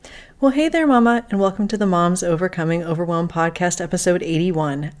Well, hey there, Mama, and welcome to the Moms Overcoming Overwhelm podcast, episode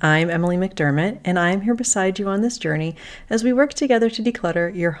 81. I'm Emily McDermott, and I'm here beside you on this journey as we work together to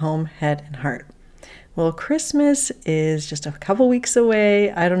declutter your home, head, and heart. Well, Christmas is just a couple weeks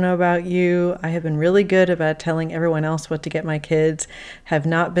away. I don't know about you. I have been really good about telling everyone else what to get my kids, have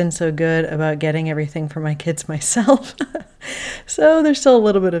not been so good about getting everything for my kids myself. So there's still a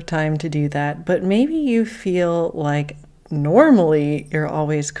little bit of time to do that, but maybe you feel like normally you're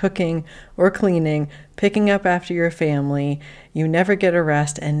always cooking or cleaning, picking up after your family, you never get a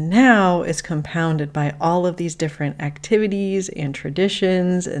rest, and now it's compounded by all of these different activities and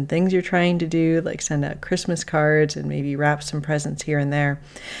traditions and things you're trying to do, like send out Christmas cards and maybe wrap some presents here and there.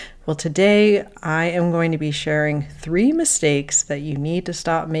 Well, today I am going to be sharing 3 mistakes that you need to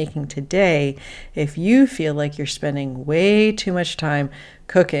stop making today if you feel like you're spending way too much time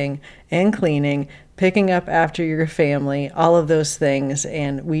cooking and cleaning, picking up after your family, all of those things.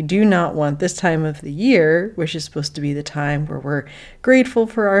 And we do not want this time of the year, which is supposed to be the time where we're grateful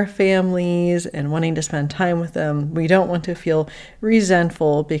for our families and wanting to spend time with them. We don't want to feel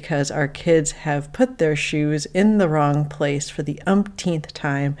resentful because our kids have put their shoes in the wrong place for the umpteenth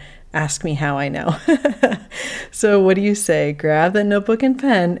time. Ask me how I know. So what do you say? Grab that notebook and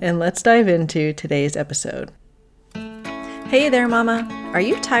pen and let's dive into today's episode. Hey there, Mama. Are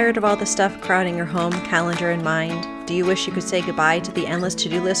you tired of all the stuff crowding your home, calendar, and mind? Do you wish you could say goodbye to the endless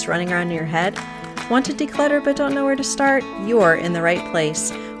to-do list running around in your head? Want to declutter but don't know where to start? You're in the right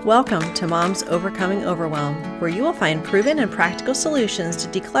place. Welcome to Moms Overcoming Overwhelm, where you will find proven and practical solutions to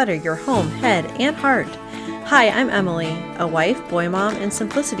declutter your home, head, and heart. Hi, I'm Emily, a wife, boy mom, and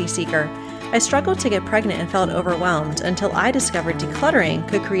simplicity seeker. I struggled to get pregnant and felt overwhelmed until I discovered decluttering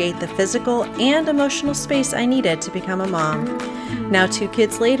could create the physical and emotional space I needed to become a mom. Now, 2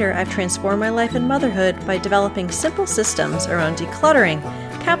 kids later, I've transformed my life and motherhood by developing simple systems around decluttering,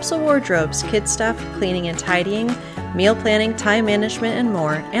 capsule wardrobes, kid stuff, cleaning and tidying, meal planning, time management, and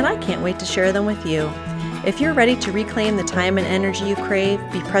more, and I can't wait to share them with you. If you're ready to reclaim the time and energy you crave,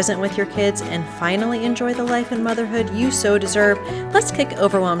 be present with your kids, and finally enjoy the life and motherhood you so deserve, let's kick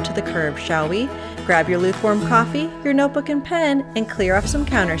overwhelm to the curb, shall we? Grab your lukewarm coffee, your notebook and pen, and clear off some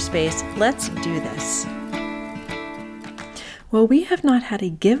counter space. Let's do this. Well, we have not had a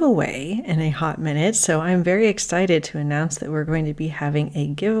giveaway in a hot minute, so I'm very excited to announce that we're going to be having a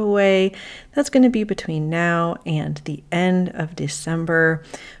giveaway that's going to be between now and the end of December.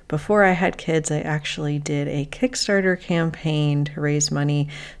 Before I had kids, I actually did a Kickstarter campaign to raise money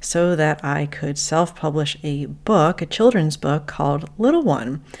so that I could self-publish a book, a children's book called Little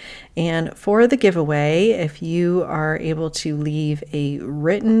One. And for the giveaway, if you are able to leave a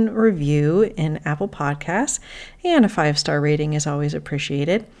written review in Apple Podcasts, and a 5-star rating is always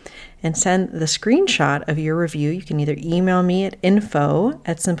appreciated, and send the screenshot of your review. You can either email me at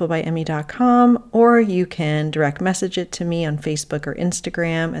info@simplebyemmy.com, or you can direct message it to me on Facebook or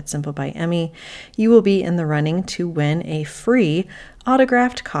Instagram at simplebyemmy. You will be in the running to win a free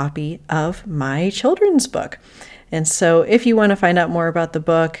autographed copy of my children's book. And so if you want to find out more about the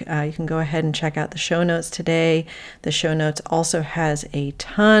book, you can go ahead and check out the show notes today. The show notes also has a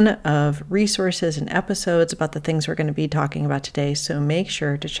ton of resources and episodes about the things we're going to be talking about today, so make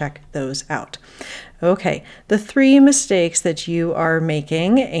sure to check those out. Okay, the 3 mistakes that you are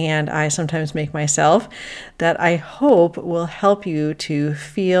making, and I sometimes make myself, that I hope will help you to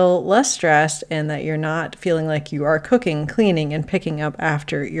feel less stressed and that you're not feeling like you are cooking, cleaning, and picking up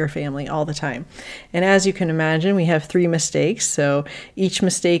after your family all the time. And as you can imagine, we have 3 mistakes, so each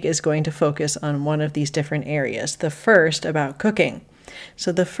mistake is going to focus on one of these different areas. The first about cooking.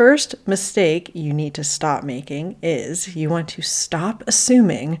 So the first mistake you need to stop making is you want to stop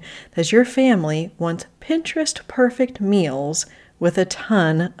assuming that your family wants Pinterest perfect meals with a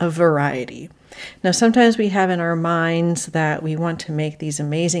ton of variety. Now, sometimes we have in our minds that we want to make these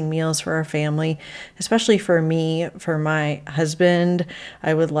amazing meals for our family, especially for me, for my husband.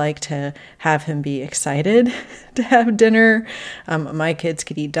 I would like to have him be excited to have dinner. My kids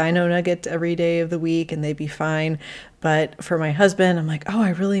could eat Dino Nuggets every day of the week and they'd be fine. But for my husband, I'm like, oh,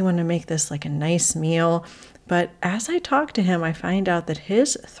 I really want to make this like a nice meal. But as I talk to him, I find out that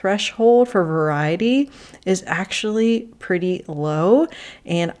his threshold for variety is actually pretty low.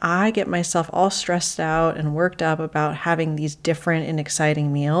 And I get myself all stressed out and worked up about having these different and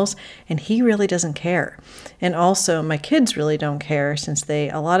exciting meals. And he really doesn't care. And also my kids really don't care since they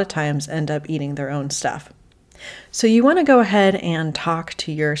a lot of times end up eating their own stuff. So you want to go ahead and talk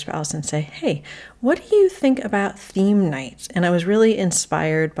to your spouse and say, hey, what do you think about theme nights? And I was really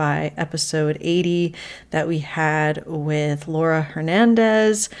inspired by episode 80 that we had with Laura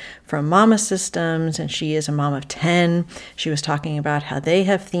Hernandez from Mama Systems, and she is a mom of 10. She was talking about how they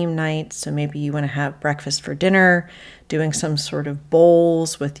have theme nights. So maybe you want to have breakfast for dinner, doing some sort of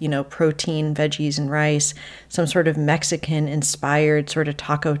bowls with, protein, veggies, and rice, some sort of Mexican inspired sort of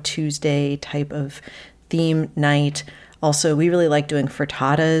Taco Tuesday type of theme night. Also, we really like doing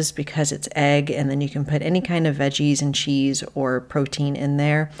frittatas because it's egg and then you can put any kind of veggies and cheese or protein in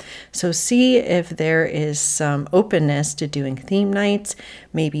there. So see if there is some openness to doing theme nights,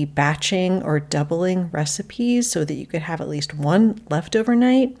 maybe batching or doubling recipes so that you could have at least one leftover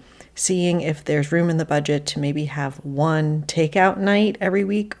night. Seeing if there's room in the budget to maybe have one takeout night every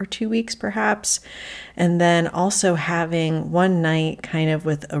week or 2 weeks perhaps. And then also having one night kind of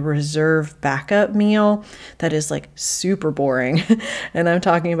with a reserve backup meal that is like super boring. And I'm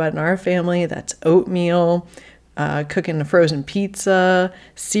talking about in our family, that's oatmeal, cooking a frozen pizza,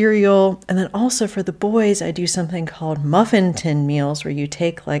 cereal. And then also for the boys, I do something called muffin tin meals where you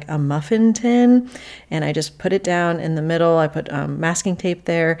take like a muffin tin and I just put it down in the middle. I put masking tape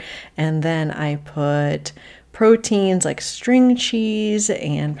there, and then I put proteins like string cheese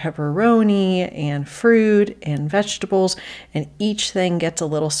and pepperoni and fruit and vegetables, and each thing gets a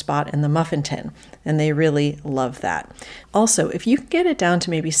little spot in the muffin tin, and they really love that. Also, if you can get it down to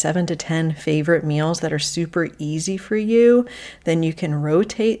maybe 7 to 10 favorite meals that are super easy for you, then you can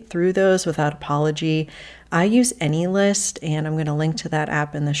rotate through those without apology. I use AnyList, and I'm going to link to that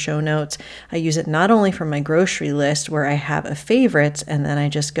app in the show notes. I use it not only for my grocery list where I have a favorites and then I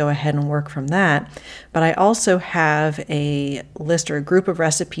just go ahead and work from that, but I also have a list or a group of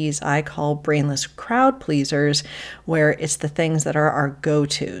recipes I call brainless crowd pleasers, where it's the things that are our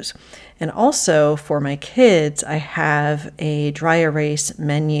go-tos. And also for my kids, I have a dry erase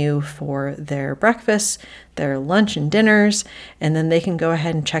menu for their breakfast, their lunch and dinners, and then they can go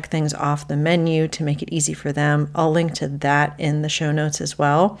ahead and check things off the menu to make it easy for them. I'll link to that in the show notes as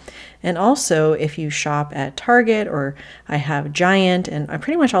well. And also, if you shop at Target, or I have Giant, and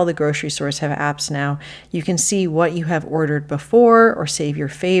pretty much all the grocery stores have apps now, you can see what you have ordered before or save your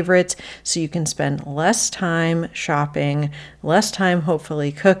favorites, so you can spend less time shopping, less time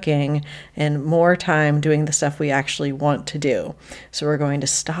hopefully cooking, and more time doing the stuff we actually want to do. So we're going to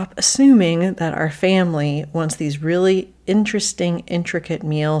stop assuming that our family wants these really interesting, intricate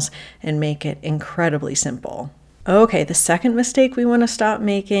meals and make it incredibly simple. Okay, the second mistake we want to stop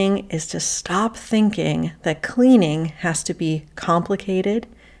making is to stop thinking that cleaning has to be complicated,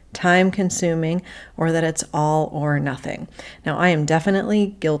 time-consuming, or that it's all or nothing. Now, I am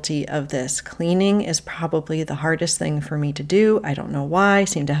definitely guilty of this. Cleaning is probably the hardest thing for me to do. I don't know why. I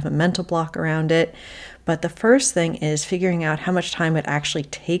seem to have a mental block around it. But the first thing is figuring out how much time it actually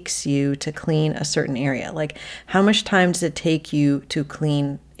takes you to clean a certain area. Like, how much time does it take you to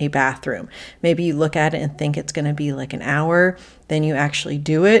clean a bathroom? Maybe you look at it and think it's going to be like an hour, then you actually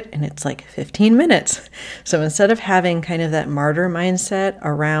do it and it's like 15 minutes. So instead of having kind of that martyr mindset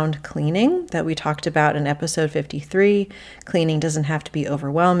around cleaning that we talked about in episode 53, cleaning doesn't have to be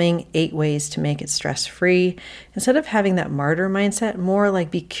overwhelming, 8 ways to make it stress-free. Instead of having that martyr mindset, more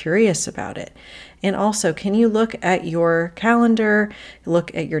like be curious about it. And also, can you look at your calendar,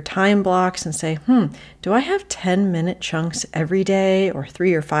 look at your time blocks and say, do I have 10-minute chunks every day or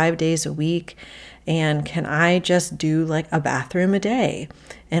 3 or 5 days a week? And can I just do like a bathroom a day?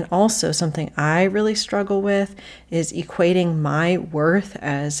 And also, something I really struggle with is equating my worth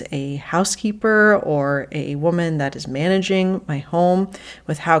as a housekeeper or a woman that is managing my home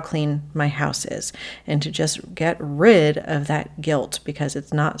with how clean my house is, and to just get rid of that guilt because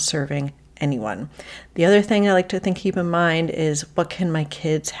it's not serving anyone. The other thing I like to keep in mind is, what can my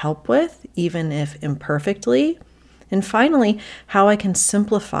kids help with, even if imperfectly? And finally, how I can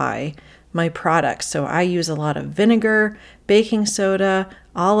simplify my products. So I use a lot of vinegar, baking soda,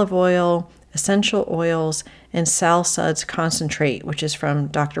 olive oil, essential oils, and Sal Suds concentrate, which is from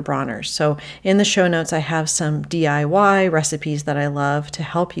Dr. Bronner's. So in the show notes, I have some DIY recipes that I love to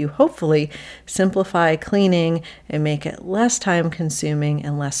help you hopefully simplify cleaning and make it less time consuming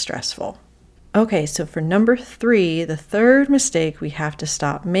and less stressful. Okay, so for number 3, the third mistake we have to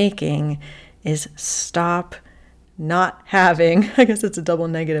stop making is stop not having, I guess it's a double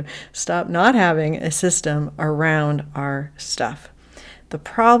negative, stop not having a system around our stuff. The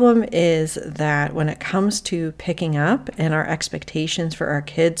problem is that when it comes to picking up and our expectations for our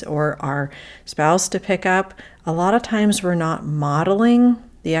kids or our spouse to pick up, a lot of times we're not modeling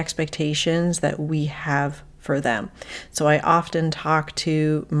the expectations that we have for them. So I often talk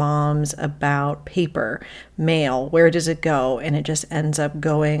to moms about paper, mail, where does it go? And it just ends up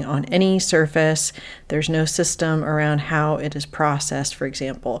going on any surface. There's no system around how it is processed, for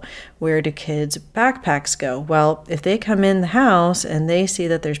example. Where do kids' backpacks go? Well, if they come in the house and they see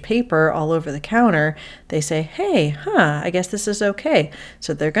that there's paper all over the counter, they say, hey, I guess this is okay.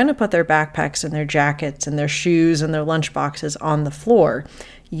 So they're going to put their backpacks and their jackets and their shoes and their lunch boxes on the floor.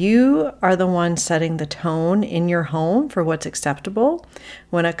 You are the one setting the tone in your home for what's acceptable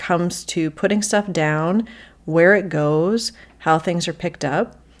when it comes to putting stuff down, where it goes, how things are picked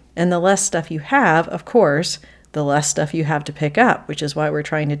up. And the less stuff you have, of course, the less stuff you have to pick up, which is why we're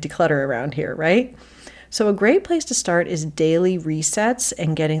trying to declutter around here, right? So a great place to start is daily resets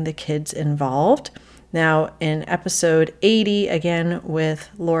and getting the kids involved. Now, in episode 80, again with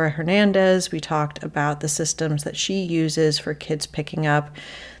Laura Hernandez, we talked about the systems that she uses for kids picking up.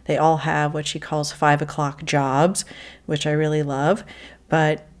 They all have what she calls 5 o'clock jobs, which I really love.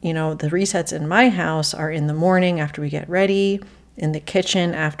 But, the resets in my house are in the morning after we get ready, in the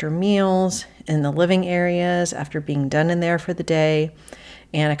kitchen after meals, in the living areas after being done in there for the day.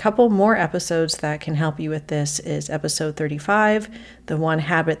 And a couple more episodes that can help you with this is episode 35, The One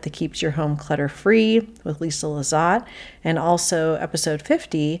Habit That Keeps Your Home Clutter-Free with Lisa Lazat, and also episode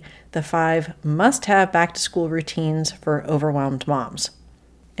 50, The 5 Must-Have Back-to-School Routines for Overwhelmed Moms.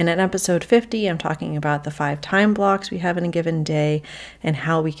 And in episode 50, I'm talking about the 5 time blocks we have in a given day and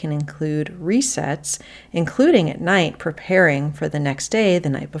how we can include resets, including at night, preparing for the next day, the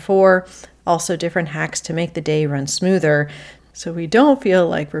night before, also different hacks to make the day run smoother, so we don't feel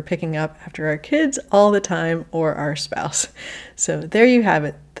like we're picking up after our kids all the time or our spouse. So there you have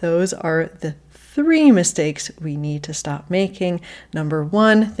it. Those are the 3 mistakes we need to stop making. Number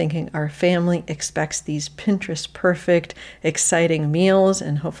 1, thinking our family expects these Pinterest perfect, exciting meals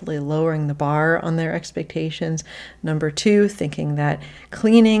and hopefully lowering the bar on their expectations. Number 2, thinking that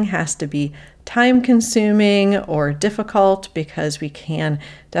cleaning has to be time-consuming or difficult because we can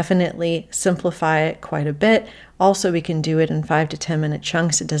definitely simplify it quite a bit. Also, we can do it in 5 to 10 minute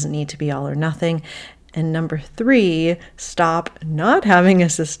chunks. It doesn't need to be all or nothing. And number 3, stop not having a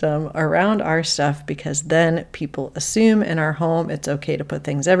system around our stuff because then people assume in our home it's okay to put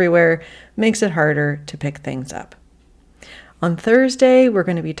things everywhere, makes it harder to pick things up. On Thursday, we're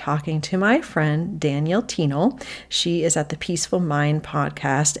going to be talking to my friend, Danielle Tino. She is at the Peaceful Mind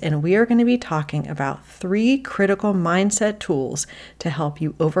podcast, and we are going to be talking about 3 critical mindset tools to help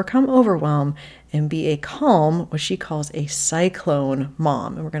you overcome overwhelm and be a calm, what she calls a cyclone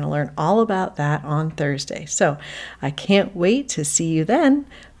mom. And we're going to learn all about that on Thursday. So I can't wait to see you then.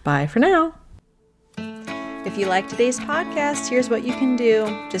 Bye for now. If you like today's podcast, here's what you can do.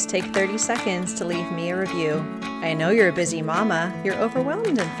 Just take 30 seconds to leave me a review. I know you're a busy mama. You're overwhelmed,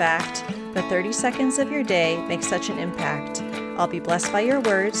 in fact, but 30 seconds of your day makes such an impact. I'll be blessed by your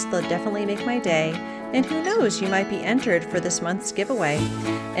words. They'll definitely make my day. And who knows, you might be entered for this month's giveaway.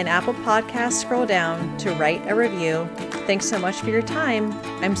 In Apple Podcasts, scroll down to write a review. Thanks so much for your time.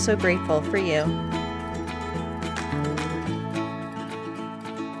 I'm so grateful for you.